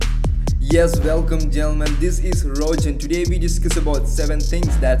Yes, welcome gentlemen. This is Rojan. Today we discuss about 7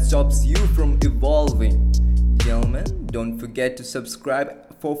 things that stops you from evolving. Gentlemen, don't forget to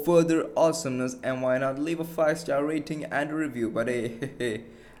subscribe for further awesomeness and why not leave a 5-star rating and a review. But hey,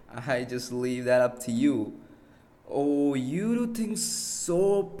 I just leave that up to you. Oh, you do things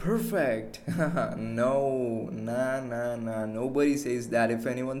so perfect. No, nah. Nobody says that. If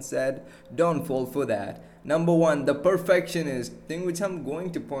anyone said, don't fall for that. Number one, the perfectionist thing which I'm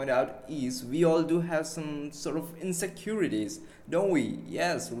going to point out is we all do have some sort of insecurities, don't we?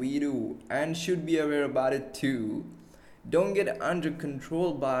 Yes, we do, and should be aware about it too. Don't get under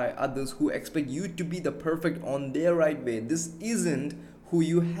control by others who expect you to be the perfect on their right way. This isn't who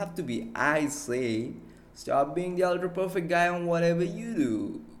you have to be, I say. Stop being the ultra perfect guy on whatever you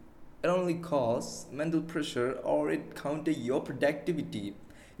do. It only causes mental pressure or it counter your productivity.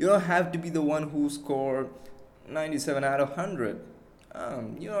 You don't have to be the one who scored 97 out of 100.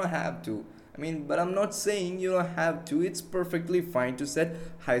 You don't have to. But I'm not saying you don't have to. It's perfectly fine to set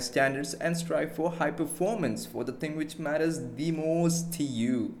high standards and strive for high performance for the thing which matters the most to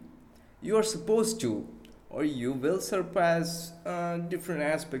you. You are supposed to, or you will surpass different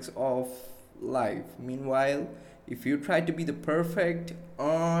aspects of life. Meanwhile, if you try to be the perfect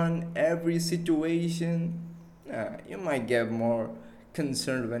on every situation, you might get more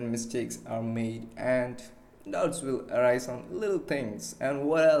concerned when mistakes are made and doubts will arise on little things and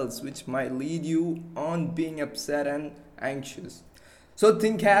what else which might lead you on being upset and anxious. So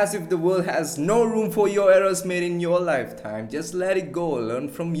think as if the world has no room for your errors made in your lifetime. Just let it go. Learn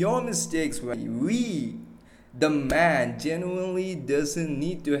from your mistakes. The man genuinely doesn't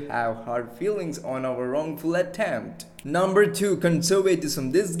need to have hard feelings on our wrongful attempt. Number 2,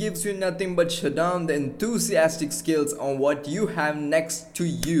 conservatism. This gives you nothing but shut down the enthusiastic skills on what you have next to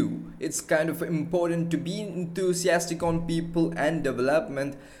you. It's kind of important to be enthusiastic on people and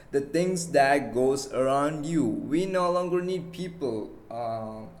development, the things that goes around you. We no longer need people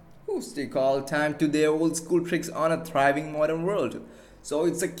who stick all time to their old school tricks on a thriving modern world. So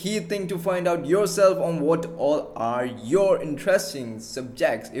it's a key thing to find out yourself on what all are your interesting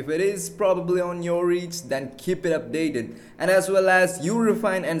subjects. If it is probably on your reach, then keep it updated. And as well as you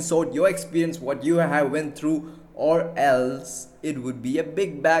refine and sort your experience, what you have went through, or else it would be a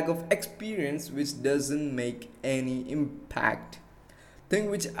big bag of experience which doesn't make any impact.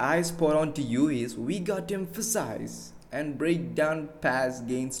 Thing which I spot on to you is we got to emphasize and break down past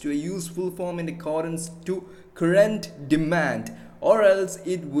gains to a useful form in accordance to current demand, or else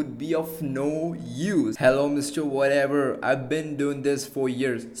it would be of no use. Hello, Mr. Whatever, I've been doing this for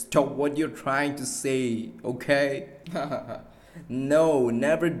years. Stop what you're trying to say, okay? No,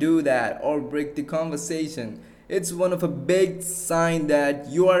 never do that or break the conversation. It's one of a big sign that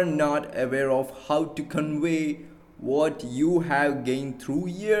you are not aware of how to convey what you have gained through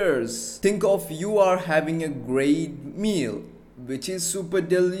years. Think of you are having a great meal, which is super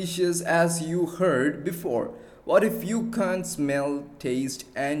delicious as you heard before. What if you can't smell, taste,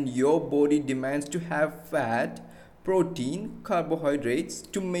 and your body demands to have fat, protein, carbohydrates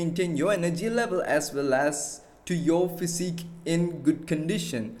to maintain your energy level as well as to your physique in good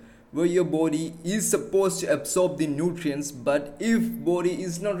condition, where your body is supposed to absorb the nutrients, but if body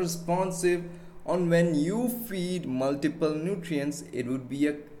is not responsive on when you feed multiple nutrients, it would be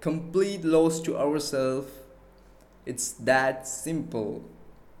a complete loss to ourselves. It's that simple.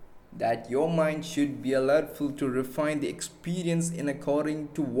 That your mind should be alertful to refine the experience in according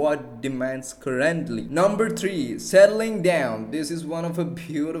to what demands currently. Number 3, settling down. This is one of a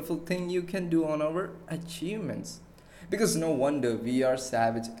beautiful thing you can do on our achievements. Because no wonder we are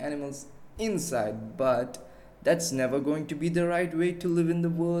savage animals inside, but that's never going to be the right way to live in the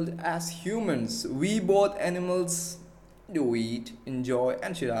world as humans. We both animals do eat, enjoy,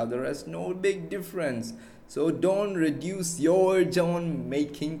 and should have the rest. No big difference. So don't reduce your urge on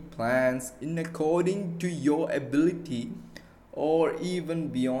making plans in according to your ability or even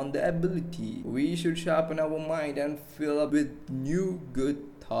beyond the ability. We should sharpen our mind and fill up with new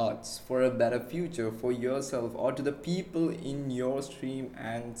good thoughts for a better future for yourself or to the people in your stream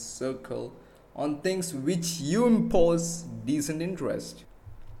and circle on things which you impose decent interest.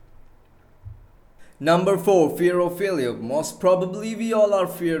 Number 4, fear of failure. Most probably we all are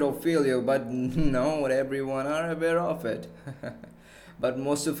feared of failure, but not everyone are aware of it. But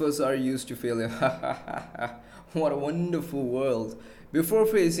most of us are used to failure. What a wonderful world. Before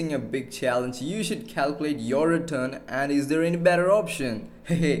facing a big challenge, you should calculate your return and is there any better option?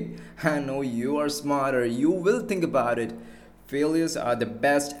 Hey, I know you are smarter. You will think about it. Failures are the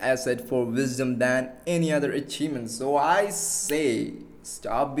best asset for wisdom than any other achievement. So I say,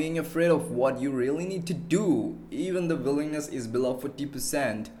 stop being afraid of what you really need to do. Even the willingness is below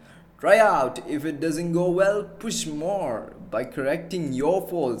 40%. Try out. If it doesn't go well, push more by correcting your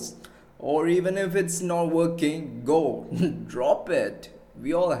faults. Or even if it's not working, go. Drop it.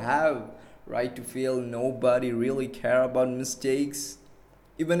 We all have right to feel nobody really care about mistakes.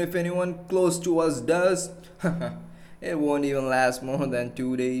 Even if anyone close to us does, it won't even last more than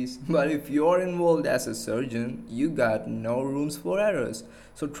 2 days. But if you're involved as a surgeon, you got no rooms for errors.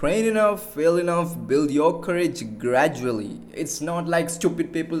 So train enough, fail enough, build your courage gradually. It's not like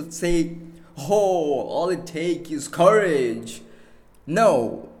stupid people say, oh, all it takes is courage.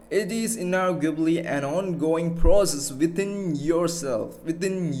 No, it is inarguably an ongoing process within yourself,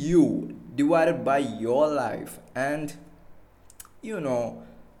 within you, divided by your life. And you know,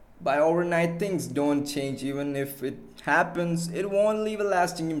 by overnight things don't change. Even if it happens, it won't leave a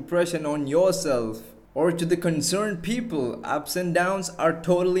lasting impression on yourself or to the concerned people. Ups and downs are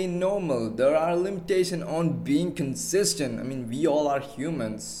totally normal. There are limitations on being consistent. I mean, we all are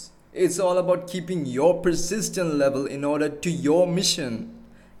humans. It's all about keeping your persistent level in order to your mission.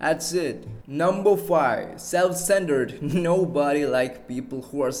 That's it. Number 5, self-centered. Nobody like people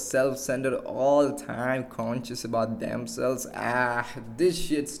who are self-centered all the time, conscious about themselves. This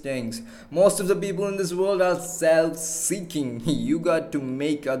shit stinks. Most of the people in this world are self-seeking. You got to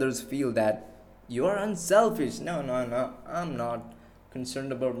make others feel that you are unselfish. No, I'm not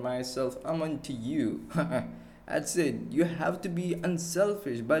concerned about myself. I'm onto you. That's it. You have to be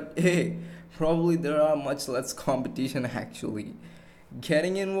unselfish. But hey, probably there are much less competition actually.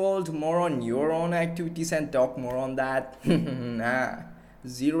 Getting involved more on your own activities and talk more on that. Nah.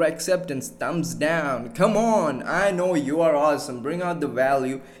 Zero acceptance, thumbs down. Come on, I know you are awesome. Bring out the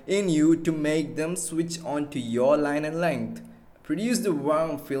value in you to make them switch onto your line and length. Produce the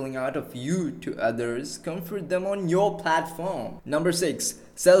warm feeling out of you to others. Comfort them on your platform. Number 6,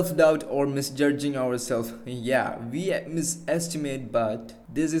 self-doubt or misjudging ourselves. Yeah, we misestimate, but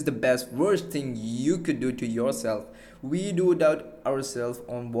this is the best worst thing you could do to yourself. We do doubt ourselves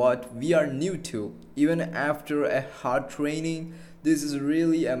on what we are new to. Even after a hard training, this is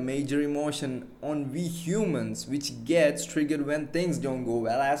really a major emotion on we humans, which gets triggered when things don't go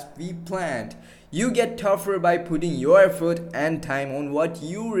well as we planned. You get tougher by putting your effort and time on what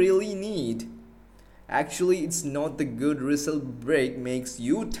you really need. Actually, it's not the good result break makes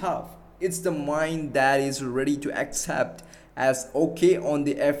you tough. It's the mind that is ready to accept as okay on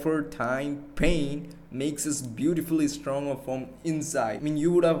the effort, time, pain makes us beautifully stronger from inside. I mean,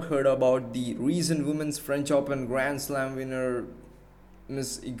 you would have heard about the recent Women's French Open Grand Slam winner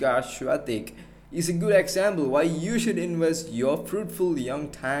Miss Iga Swiatek. Is a good example why you should invest your fruitful young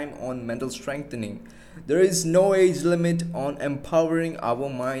time on mental strengthening. There is no age limit on empowering our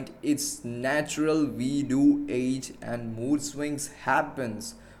mind. It's natural. We do age and mood swings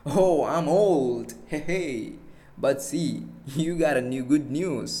happens. Oh, I'm old. Hey. But see, you got a new good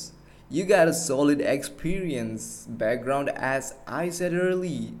news. You got a solid experience background, as I said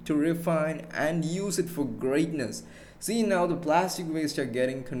earlier, to refine and use it for greatness. See, now the plastic waste are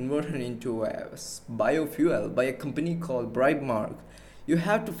getting converted into a biofuel by a company called Brightmark. You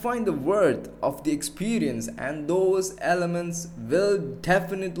have to find the worth of the experience, and those elements will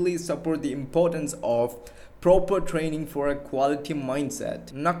definitely support the importance of proper training for a quality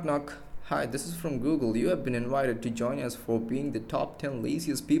mindset. Knock knock. Hi, this is from Google. You have been invited to join us for being the top 10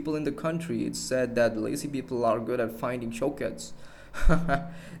 laziest people in the country. It's said that lazy people are good at finding shortcuts.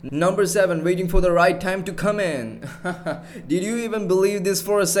 Number 7, waiting for the right time to come in. Did you even believe this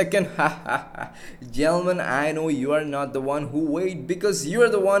for a second? Gentlemen, I know you are not the one who wait, because you are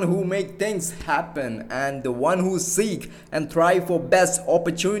the one who make things happen and the one who seek and thrive for best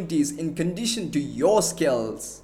opportunities in condition to your skills.